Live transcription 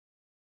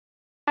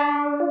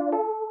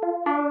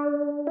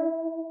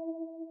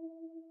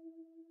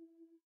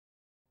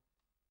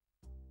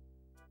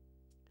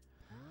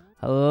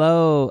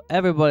Hello,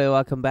 everybody.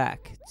 Welcome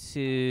back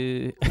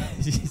to.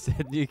 She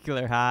said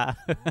nuclear high.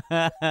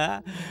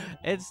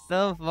 It's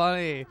still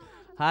funny.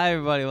 Hi,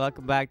 everybody.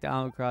 Welcome back to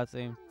Animal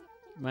Crossing.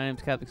 My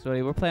name's Captain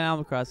Explody. We're playing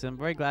Animal Crossing. I'm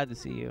very glad to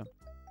see you.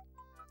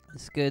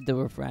 It's good that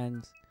we're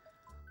friends.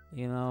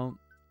 You know,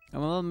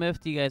 I'm a little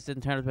miffed you guys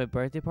didn't turn up to my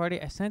birthday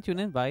party. I sent you an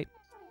invite,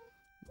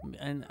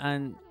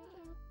 and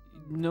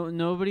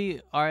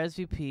nobody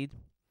RSVP'd.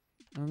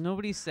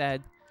 Nobody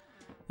said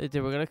that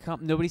they were gonna come.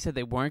 Nobody said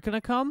they weren't gonna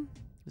come.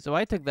 So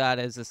I took that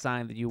as a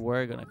sign that you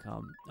were gonna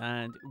come,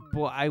 and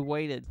boy, I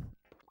waited.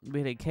 We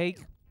had a cake,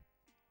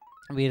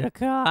 we had a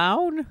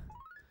clown.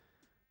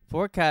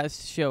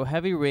 Forecasts show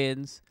heavy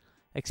rains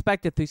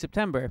expected through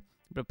September,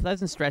 but a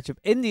pleasant stretch of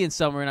Indian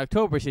summer in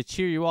October should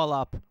cheer you all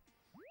up.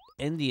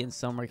 Indian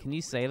summer, can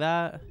you say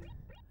that?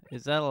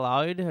 Is that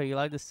allowed? Are you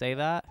allowed to say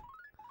that?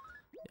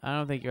 I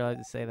don't think you're allowed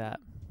to say that.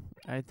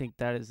 I think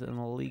that is an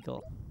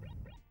illegal.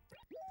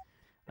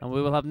 And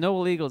we will have no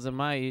illegals in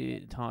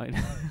my town.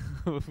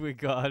 Oh my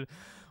god.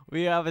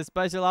 We have a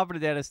special offer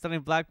today at a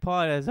stunning black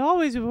pond. As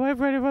always, we have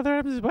ready for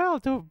them as well.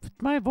 So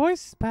my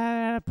voice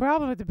had a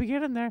problem at the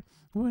beginning there.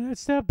 When I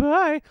stepped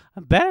by.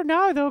 I'm better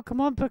now though. Come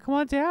on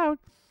down.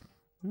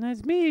 And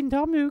that's me and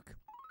Tom Nook.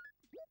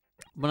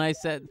 When I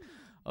said,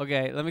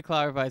 okay, let me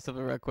clarify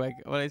something real quick.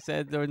 When I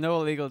said there were no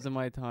illegals in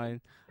my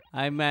town,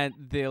 I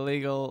meant the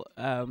illegal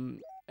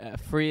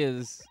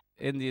Freya's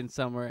Indian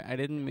summer. I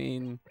didn't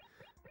mean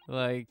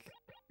like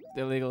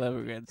illegal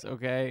immigrants,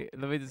 okay?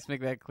 Let me just make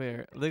that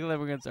clear. Legal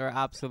immigrants are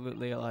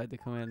absolutely allowed to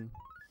come in.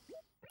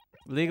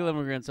 Legal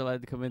immigrants are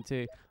allowed to come in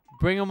too.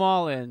 Bring them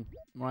all in,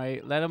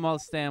 right? Let them all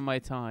stay in my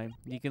time.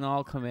 You can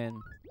all come in.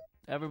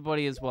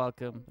 Everybody is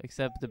welcome,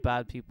 except the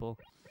bad people.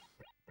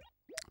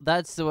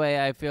 That's the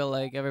way I feel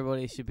like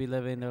everybody should be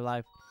living their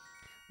life.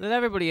 Let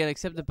everybody in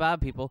except the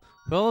bad people.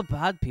 Put all the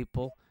bad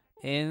people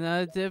in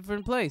a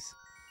different place.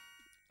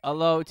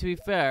 Although, to be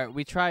fair,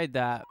 we tried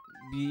that.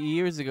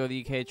 Years ago,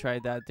 the UK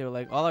tried that. They were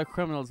like, all our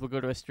criminals will go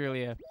to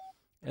Australia.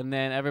 And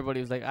then everybody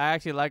was like, I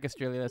actually like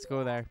Australia. Let's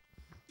go there.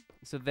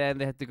 So then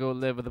they had to go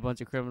live with a bunch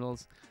of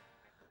criminals.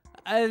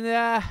 And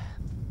that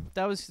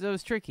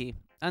was tricky.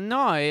 And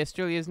now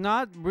Australia is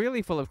not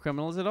really full of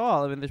criminals at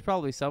all. I mean, there's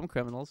probably some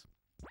criminals.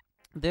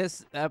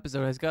 This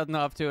episode has gotten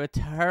off to a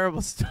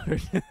terrible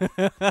start.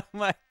 Oh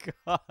my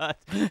god.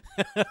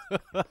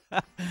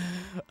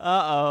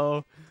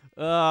 Uh-oh.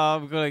 Oh,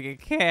 I'm gonna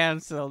get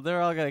canceled.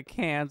 They're all gonna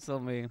cancel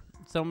me.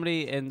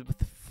 Somebody in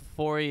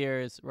 4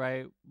 years,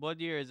 right? What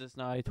year is this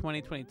now?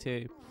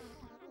 2022.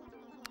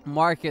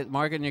 Mark it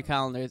in your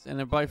calendars. In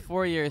about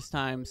 4 years'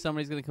 time,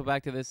 somebody's gonna come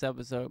back to this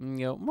episode and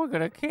go, we're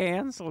gonna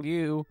cancel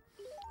you.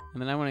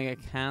 And then I'm gonna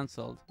get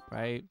canceled,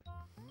 right?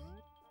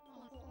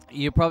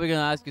 You're probably gonna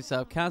ask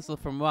yourself, cancel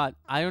from what?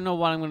 I don't know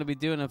what I'm gonna be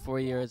doing in 4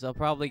 years. I'll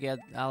probably get,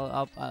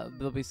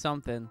 there'll be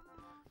something.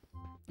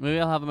 Maybe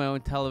I'll have my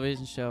own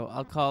television show.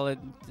 I'll call it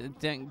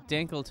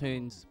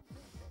Dinkletoons,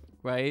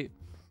 right?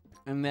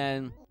 And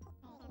then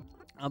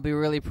I'll be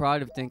really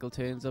proud of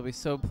Dinkletoons. I'll be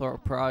so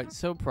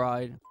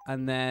proud.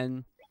 And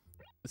then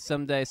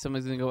someday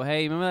someone's gonna go,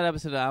 "Hey, remember that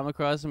episode of Animal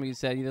Crossing where you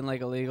said you didn't like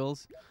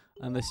illegals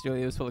and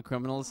Australia was full of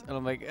criminals?" And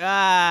I'm like,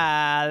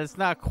 that's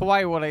not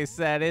quite what I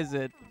said, is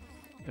it?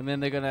 And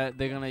then they're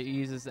gonna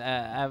use this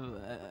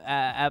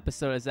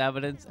episode as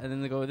evidence, and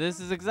then they go, "This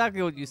is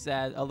exactly what you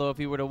said." Although if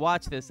you were to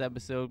watch this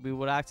episode, we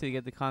would actually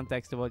get the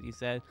context of what you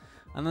said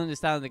and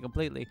understand it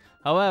completely.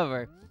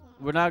 However,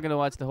 we're not gonna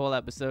watch the whole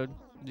episode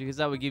because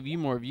that would give you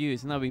more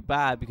views, and that would be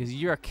bad because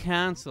you're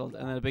canceled.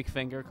 And then a big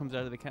finger comes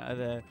out of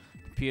the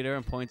computer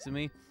and points at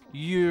me.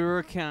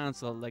 You're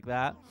canceled, like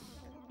that.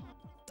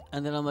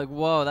 And then I'm like,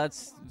 "Whoa,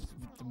 that's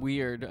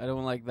weird. I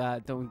don't like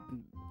that. Don't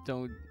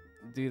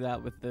do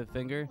that with the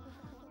finger."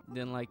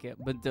 Didn't like it,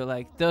 but they're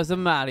like,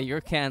 doesn't matter, you're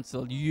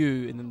canceled,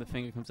 you, and then the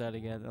finger comes out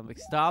again. I'm like,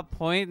 stop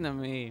pointing at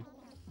me,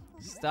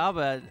 stop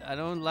it, I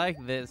don't like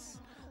this.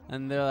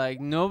 And they're like,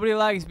 nobody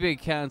likes being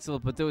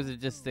canceled, but those are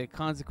just the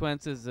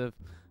consequences of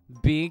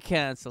being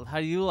canceled. How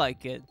do you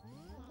like it?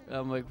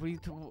 I'm like, what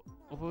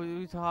are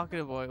you talking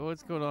about?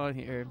 What's going on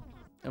here?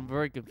 I'm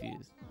very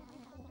confused.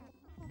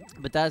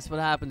 But that's what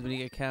happens when you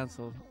get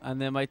canceled. And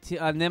then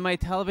my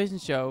television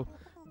show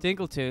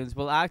Dinkletoons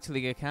will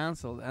actually get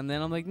cancelled. And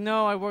then I'm like,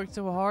 no, I worked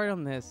so hard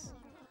on this.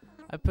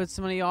 I put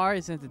so many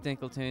hours into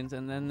Dinkletoons,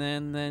 and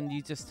then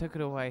you just took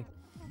it away.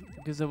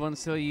 Because of one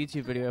silly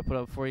YouTube video I put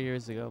up 4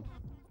 years ago.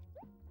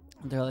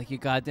 And they're like, you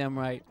goddamn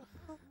right.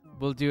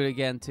 We'll do it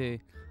again too.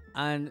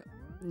 And,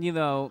 you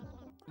know,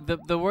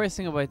 the worst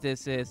thing about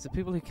this is the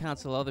people who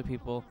cancel other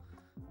people,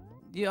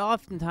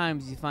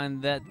 oftentimes you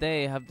find that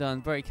they have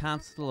done very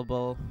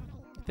cancelable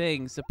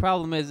things. The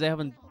problem is they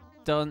haven't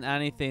done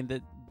anything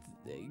that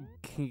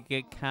can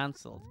get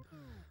cancelled,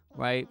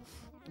 right?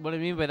 What I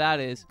mean by that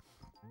is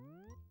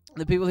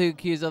the people who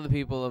accuse other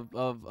people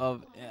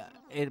of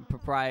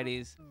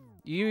improprieties,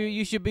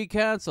 you should be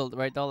cancelled,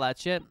 right? All that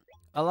shit.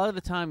 A lot of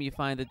the time you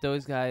find that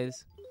those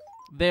guys,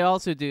 they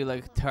also do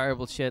like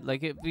terrible shit.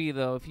 Like if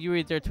you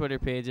read their Twitter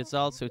page, it's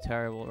also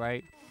terrible,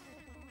 right?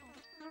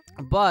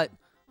 But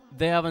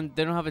they don't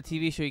have a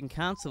TV show you can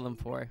cancel them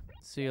for.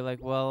 So you're like,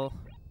 well,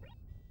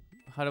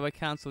 how do I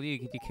cancel you?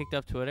 Get you kicked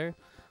off Twitter?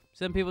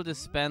 Some people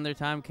just spend their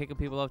time kicking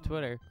people off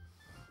Twitter.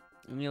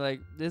 And you're like,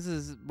 this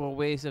is a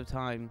waste of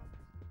time.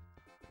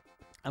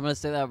 I'm going to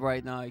say that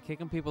right now.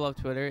 Kicking people off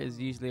Twitter is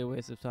usually a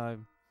waste of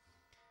time.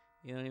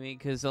 You know what I mean?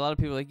 Because a lot of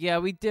people are like, yeah,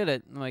 we did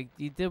it. I'm like,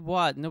 you did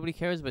what? Nobody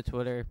cares about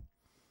Twitter.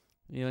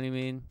 You know what I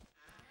mean?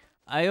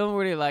 I don't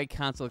really like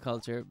cancel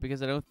culture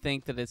because I don't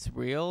think that it's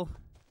real.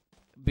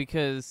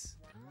 Because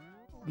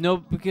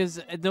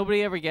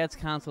nobody ever gets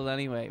canceled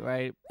anyway,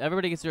 right?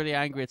 Everybody gets really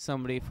angry at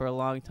somebody for a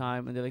long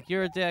time, and they're like,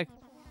 you're a dick.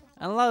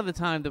 And a lot of the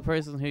time, the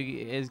person who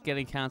is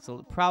getting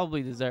canceled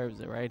probably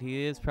deserves it, right?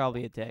 He is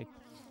probably a dick.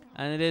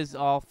 And it is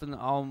often,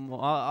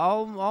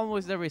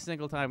 almost every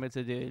single time it's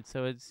a dude,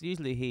 so it's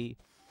usually he.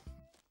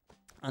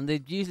 And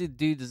they usually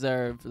do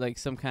deserve, like,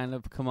 some kind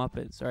of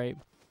comeuppance, right?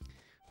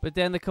 But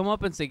then the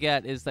comeuppance they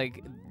get is,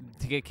 like,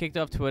 to get kicked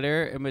off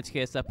Twitter, in which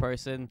case that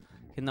person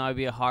can now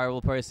be a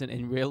horrible person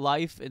in real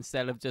life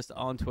instead of just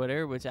on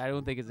Twitter, which I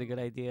don't think is a good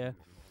idea.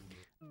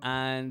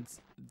 And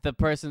the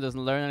person doesn't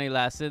learn any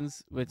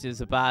lessons, which is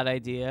a bad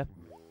idea.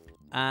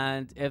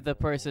 And if the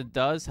person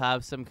does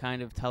have some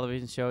kind of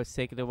television show, it's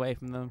taken away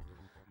from them,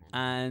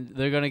 and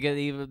they're gonna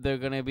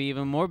be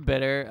even more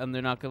bitter, and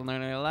they're not gonna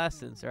learn any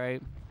lessons,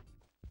 right?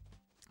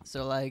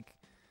 So like,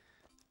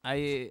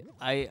 I'm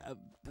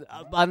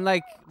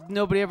like,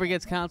 nobody ever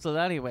gets canceled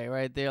anyway,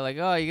 right? They're like,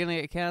 oh, you're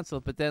gonna get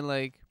canceled, but then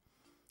like,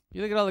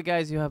 you look at all the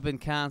guys who have been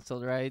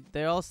canceled, right?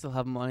 They all still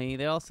have money,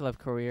 they all still have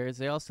careers,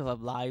 they all still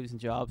have lives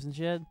and jobs and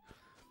shit.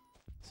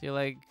 So you're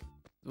like,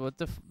 what?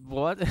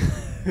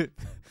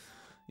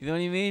 You know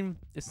what I mean?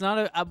 It's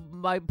not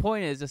my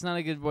point is, it's not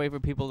a good way for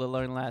people to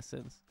learn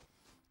lessons.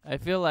 I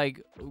feel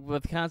like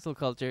with cancel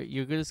culture,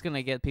 you're just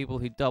gonna get people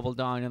who double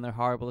down on their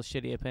horrible,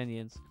 shitty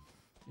opinions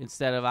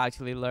instead of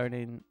actually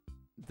learning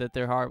that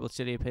their horrible,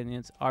 shitty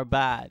opinions are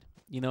bad.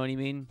 You know what I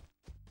mean?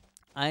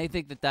 I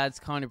think that that's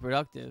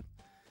counterproductive.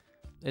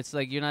 It's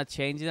like you're not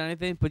changing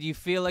anything, but you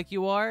feel like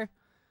you are,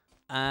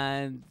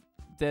 and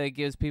then it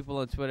gives people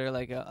on Twitter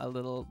like a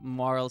little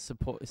moral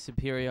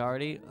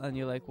superiority, and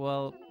you're like,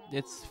 well,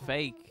 it's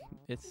fake.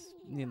 It's,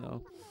 you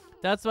know,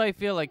 that's what I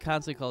feel like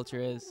cancel culture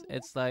is.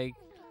 It's like,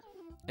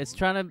 it's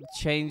trying to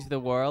change the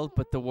world,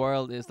 but the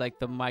world is like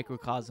the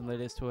microcosm that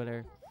is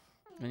Twitter.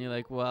 And you're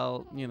like,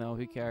 well, you know,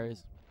 who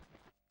cares?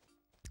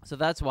 So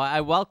that's why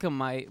I welcome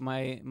my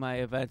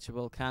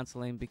eventual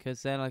canceling,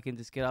 because then I can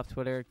just get off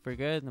Twitter for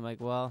good. And I'm like,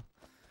 well,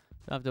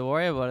 don't have to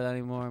worry about it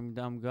anymore.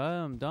 I'm good.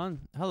 I'm done.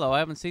 Hello, I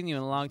haven't seen you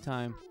in a long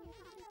time.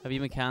 Have you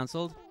been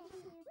canceled?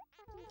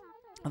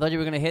 I thought you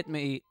were gonna hit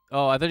me.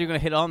 Oh, I thought you were gonna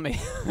hit on me.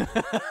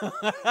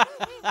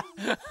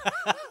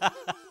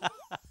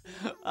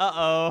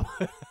 Uh-oh.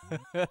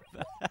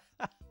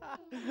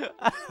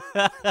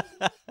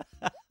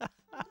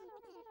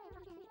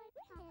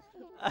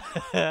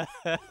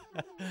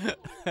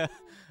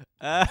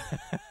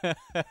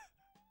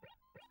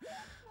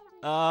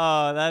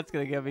 Oh, that's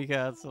gonna get me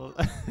canceled.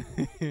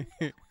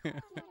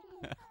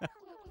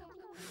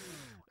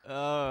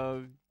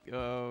 Oh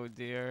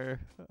dear.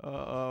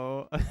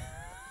 Uh-oh.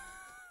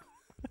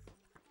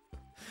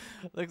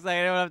 Looks like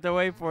I don't have to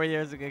wait 4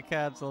 years to get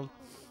canceled.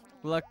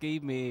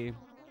 Lucky me.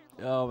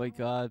 Oh my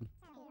god.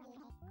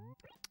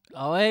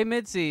 Oh, hey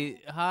Mitzi.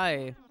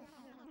 Hi.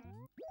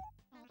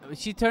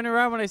 She turned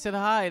around when I said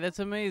hi. That's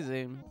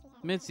amazing.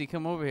 Mitzi,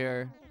 come over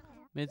here.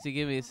 Mitzi,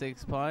 give me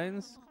 6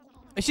 points.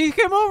 She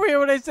came over here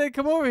when I said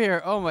come over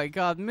here. Oh my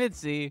god,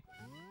 Mitzi.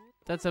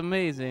 That's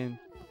amazing.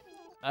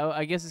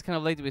 I guess it's kind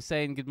of late to be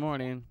saying good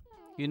morning.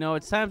 You know,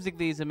 it's times like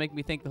these that make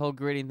me think the whole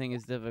greeting thing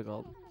is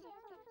difficult.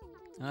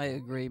 I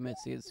agree,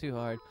 Mitzi. It's too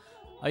hard.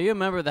 Are you a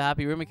member of the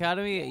Happy Room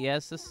Academy?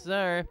 Yes,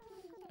 sir.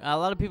 A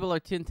lot of people are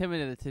too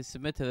intimidated to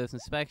submit to those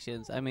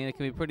inspections. I mean, it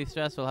can be pretty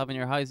stressful having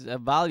your house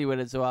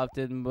evaluated so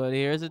often, but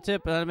here's a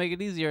tip on how to make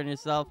it easier on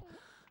yourself.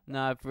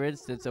 Now, for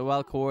instance, a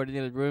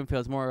well-coordinated room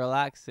feels more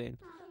relaxing.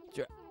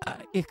 You're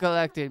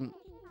collecting...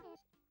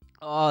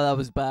 Oh, that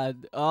was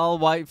bad. All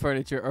white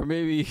furniture, or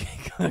maybe you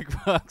can collect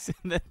rocks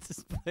and then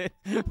display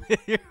it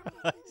with your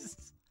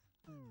eyes.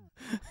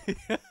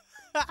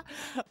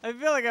 I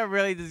feel like I'm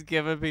really just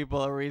giving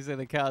people a reason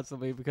to cancel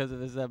me because of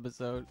this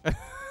episode.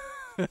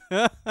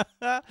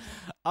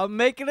 I'm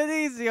making it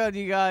easy on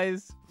you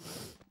guys.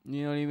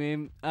 You know what I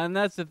mean? And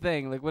that's the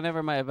thing. Like,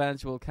 whenever my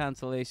eventual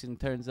cancellation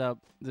turns up,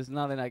 there's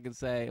nothing I can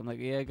say. I'm like,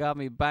 yeah, got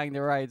me banged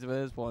the rights with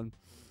this one.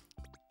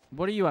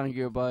 What are you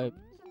angry about?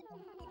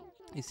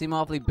 You seem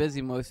awfully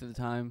busy most of the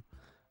time.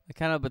 I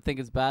can't help but think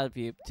it's bad for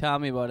you. Tell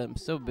me about it. I'm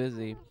so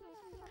busy.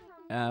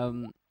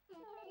 Yeah,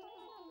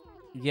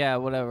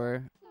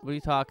 whatever. What are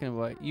you talking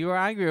about? You were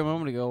angry a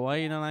moment ago. Why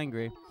are you not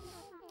angry?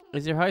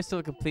 Is your house still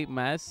a complete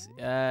mess?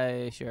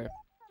 Sure.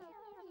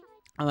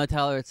 I'm gonna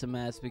tell her it's a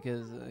mess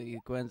because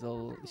Gwen's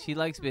she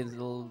likes being a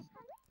little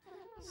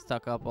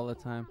stuck up all the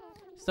time.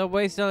 Stop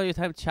wasting all your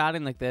time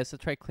chatting like this.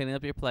 Let's try cleaning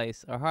up your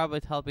place. Or how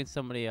about helping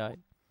somebody out?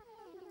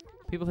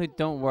 People who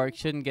don't work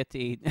shouldn't get to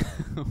eat.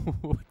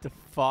 What the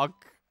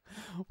fuck?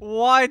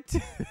 What?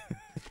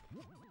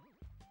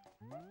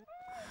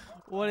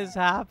 What is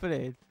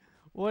happening?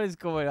 What is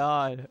going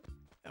on?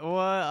 What?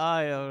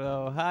 I don't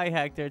know. Hi,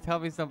 Hector. Tell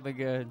me something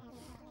good.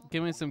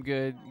 Give me some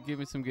good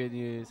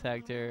news,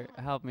 Hector.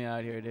 Help me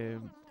out here,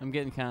 dude. I'm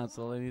getting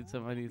canceled. I need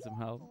some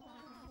help.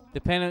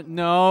 Dependent.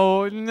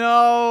 No,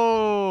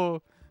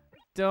 no.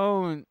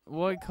 Don't.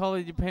 What color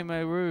did you paint my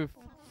roof?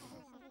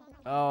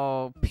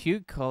 Oh,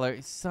 puke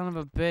color. Son of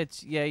a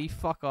bitch. Yeah, you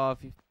fuck off.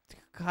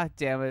 God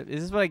damn it.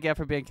 Is this what I get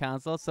for being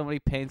canceled? Somebody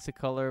paints the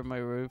color of my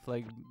roof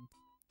like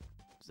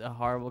a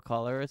horrible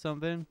color or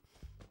something?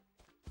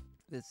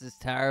 This is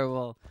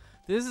terrible.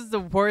 This is the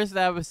worst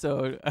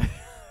episode.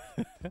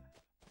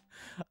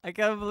 I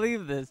can't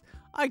believe this.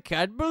 I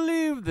can't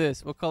believe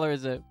this. What color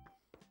is it?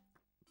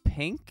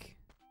 Pink?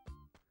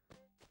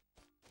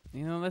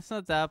 You know, that's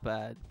not that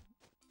bad.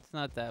 It's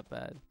not that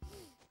bad.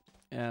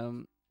 I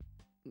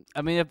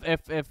mean,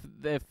 if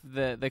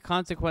the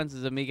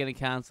consequences of me getting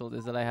canceled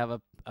is that I have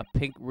a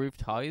pink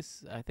roofed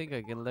house, I think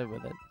I can live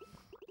with it.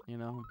 You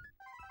know,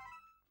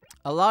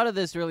 a lot of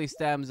this really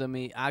stems on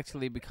me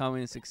actually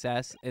becoming a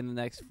success in the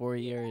next 4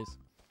 years.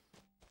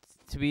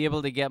 To be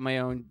able to get my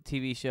own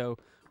TV show,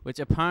 which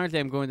apparently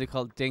I'm going to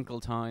call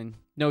Dinkletown.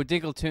 No,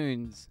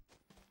 Dinkletoons.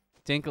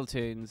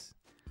 Dinkletoons.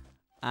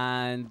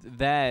 And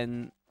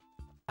then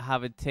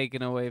have it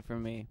taken away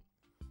from me.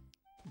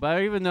 But I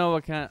don't even know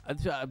what kind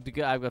of...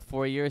 I've got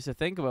 4 years to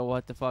think about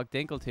what the fuck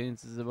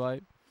Dinkletoons is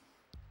about.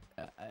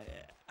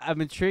 I'm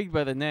intrigued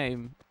by the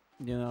name,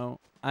 you know.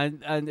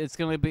 And it's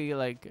going to be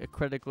like a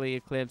critically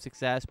acclaimed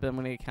success, but I'm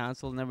going to get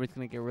cancelled and everyone's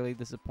going to get really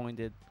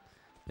disappointed.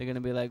 They're going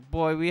to be like,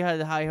 boy, we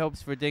had high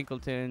hopes for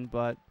Dinkletoon,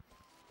 but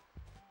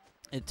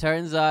it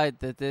turns out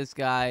that this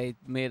guy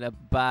made a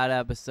bad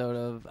episode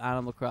of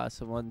Animal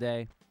Crossing one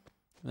day,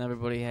 and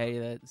everybody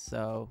hated it,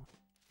 so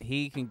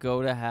he can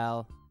go to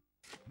hell,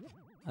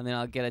 and then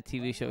I'll get a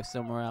TV show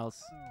somewhere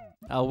else.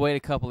 I'll wait a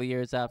couple of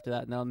years after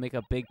that, and I'll make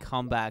a big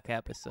comeback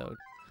episode. And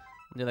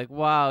they're like,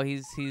 wow,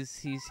 he's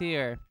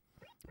here.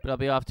 But I'll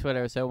be off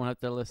Twitter, so I won't have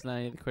to listen to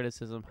any of the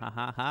criticism. Ha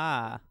ha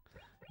ha.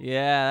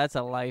 Yeah, that's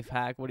a life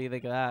hack. What do you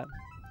think of that?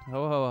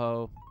 Ho ho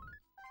ho.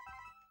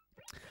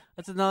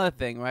 That's another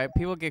thing, right?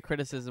 People get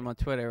criticism on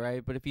Twitter,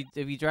 right? But if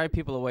you drive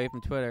people away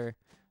from Twitter,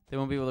 they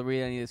won't be able to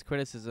read any of this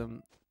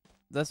criticism.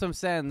 That's what I'm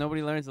saying.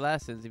 Nobody learns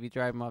lessons if you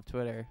drive them off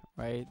Twitter,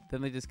 right?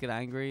 Then they just get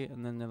angry,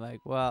 and then they're like,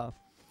 well,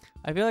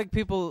 I feel like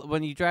people,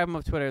 when you drive them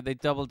off Twitter, they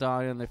double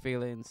down on their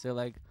feelings. They're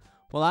like,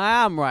 well,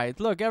 I am right.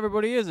 Look,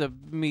 everybody is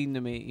mean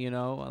to me, you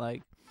know?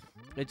 Like,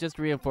 it just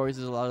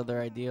reinforces a lot of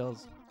their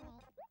ideals.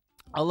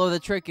 Although the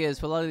trick is,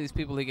 for a lot of these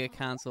people who get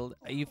cancelled,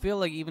 you feel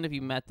like even if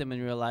you met them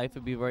in real life,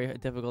 it'd be very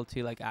difficult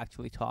to, like,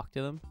 actually talk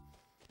to them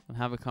and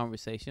have a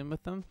conversation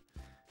with them,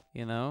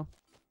 you know?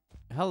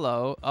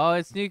 Hello. Oh,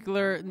 it's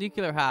nuclear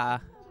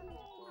ha.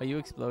 Are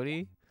you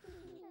Explody?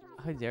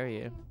 How dare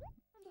you?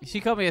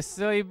 She called me a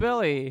silly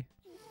Billy.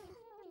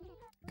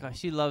 Gosh,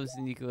 she loves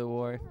the nuclear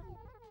war.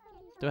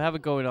 Do I have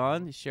it going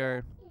on?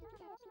 Sure.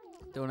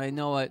 Don't I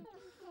know it?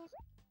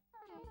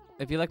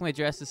 If you like my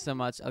dresses so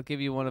much, I'll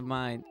give you one of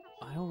mine.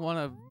 I don't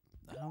want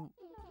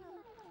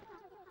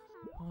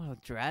to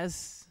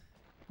dress.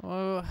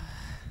 What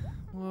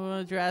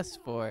want to dress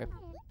for?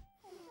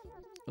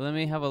 Let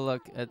me have a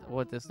look at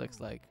what this looks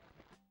like.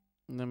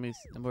 Let me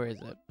see. Where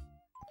is it?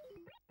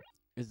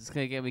 Is this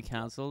gonna get me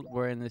canceled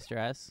wearing this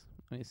dress?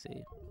 Let me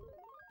see.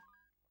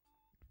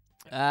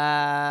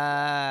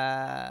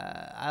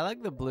 I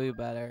like the blue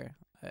better.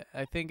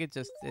 I think it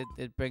just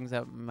it brings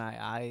out my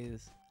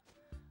eyes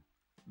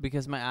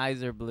because my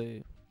eyes are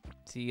blue.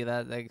 See,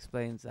 that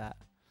explains that.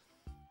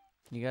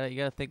 You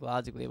gotta think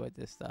logically about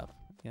this stuff.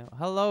 You know.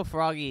 Hello,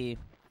 Froggy.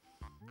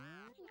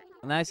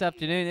 A nice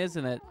afternoon,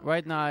 isn't it?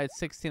 Right now it's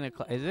 16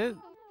 o'clock. Is it?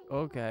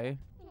 Okay.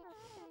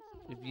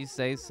 If you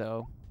say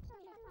so.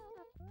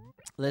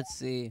 Let's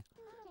see.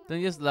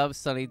 Don't you just love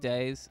sunny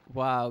days?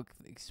 Wow,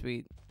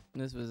 sweet.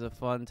 This was a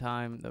fun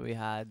time that we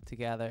had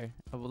together.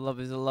 It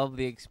was a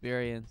lovely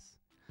experience.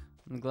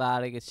 I'm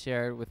glad I could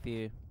share it with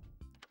you.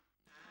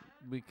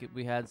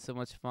 We had so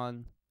much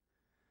fun.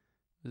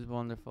 It was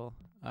wonderful.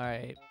 All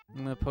right,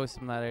 I'm gonna post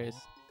some letters.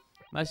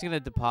 I'm actually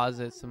gonna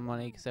deposit some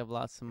money because I have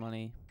lots of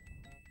money.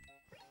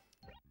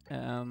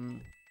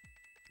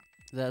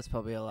 That's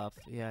probably a lot.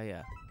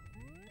 Yeah.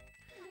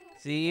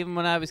 See, even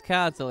when I was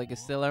canceled, I could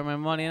still earn my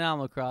money in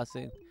Animal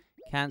Crossing.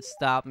 Can't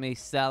stop me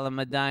selling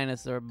my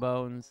dinosaur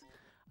bones.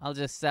 I'll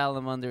just sell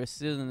them under a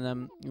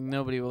pseudonym.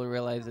 Nobody will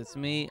realize it's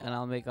me, and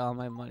I'll make all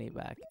my money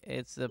back.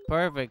 It's a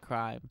perfect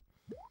crime.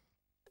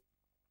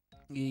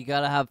 You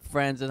gotta have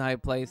friends in high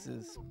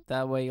places.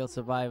 That way you'll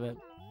survive it.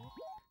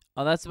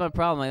 Oh, that's my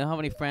problem. I don't have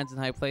any friends in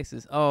high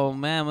places. Oh,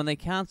 man, when they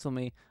cancel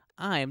me,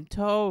 I'm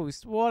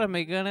toast. What am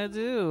I gonna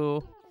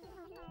do?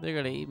 They're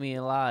gonna eat me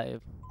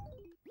alive.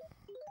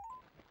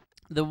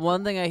 The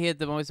one thing I hate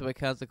the most about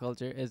cancel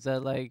culture is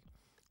that, like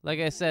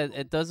I said,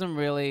 it doesn't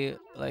really,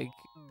 like,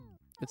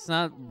 it's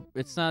not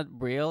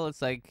real.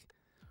 It's like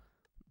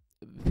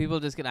people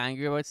just get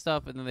angry about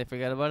stuff and then they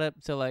forget about it.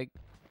 So, like,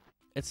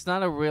 it's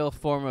not a real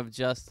form of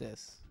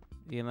justice,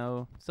 you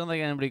know? It's not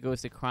like anybody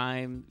goes to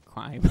crime.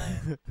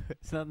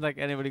 It's not like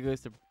anybody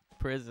goes to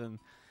prison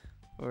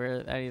for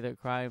any of their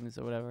crimes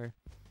or whatever.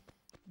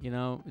 You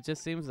know, it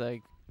just seems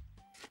like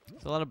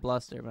it's a lot of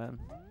bluster, man.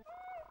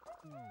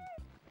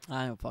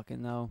 I don't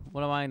fucking know.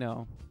 What do I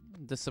know?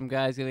 Just some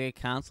guy's gonna get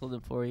canceled in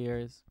 4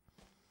 years.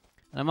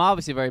 And I'm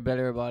obviously very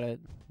bitter about it.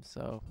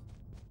 So,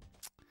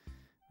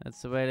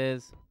 that's the way it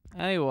is.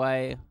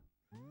 Anyway,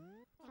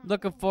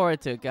 looking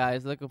forward to it,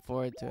 guys. Looking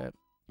forward to it.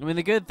 I mean,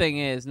 the good thing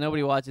is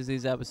nobody watches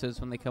these episodes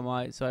when they come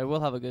out. So I will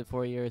have a good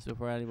 4 years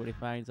before anybody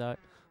finds out.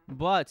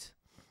 But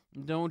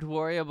don't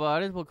worry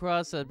about it. We'll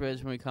cross that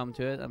bridge when we come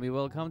to it. And we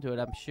will come to it,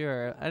 I'm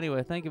sure.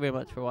 Anyway, thank you very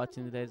much for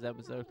watching today's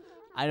episode.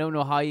 I don't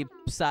know how you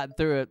sat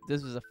through it.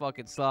 This was a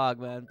fucking slog,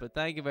 man. But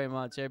thank you very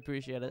much. I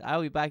appreciate it.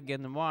 I'll be back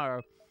again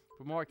tomorrow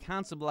for more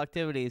cancelable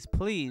activities.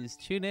 Please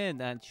tune in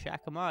and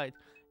check them out.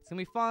 It's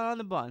going to be fun on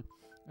the bun.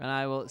 And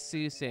I will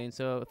see you soon.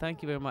 So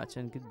thank you very much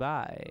and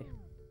goodbye.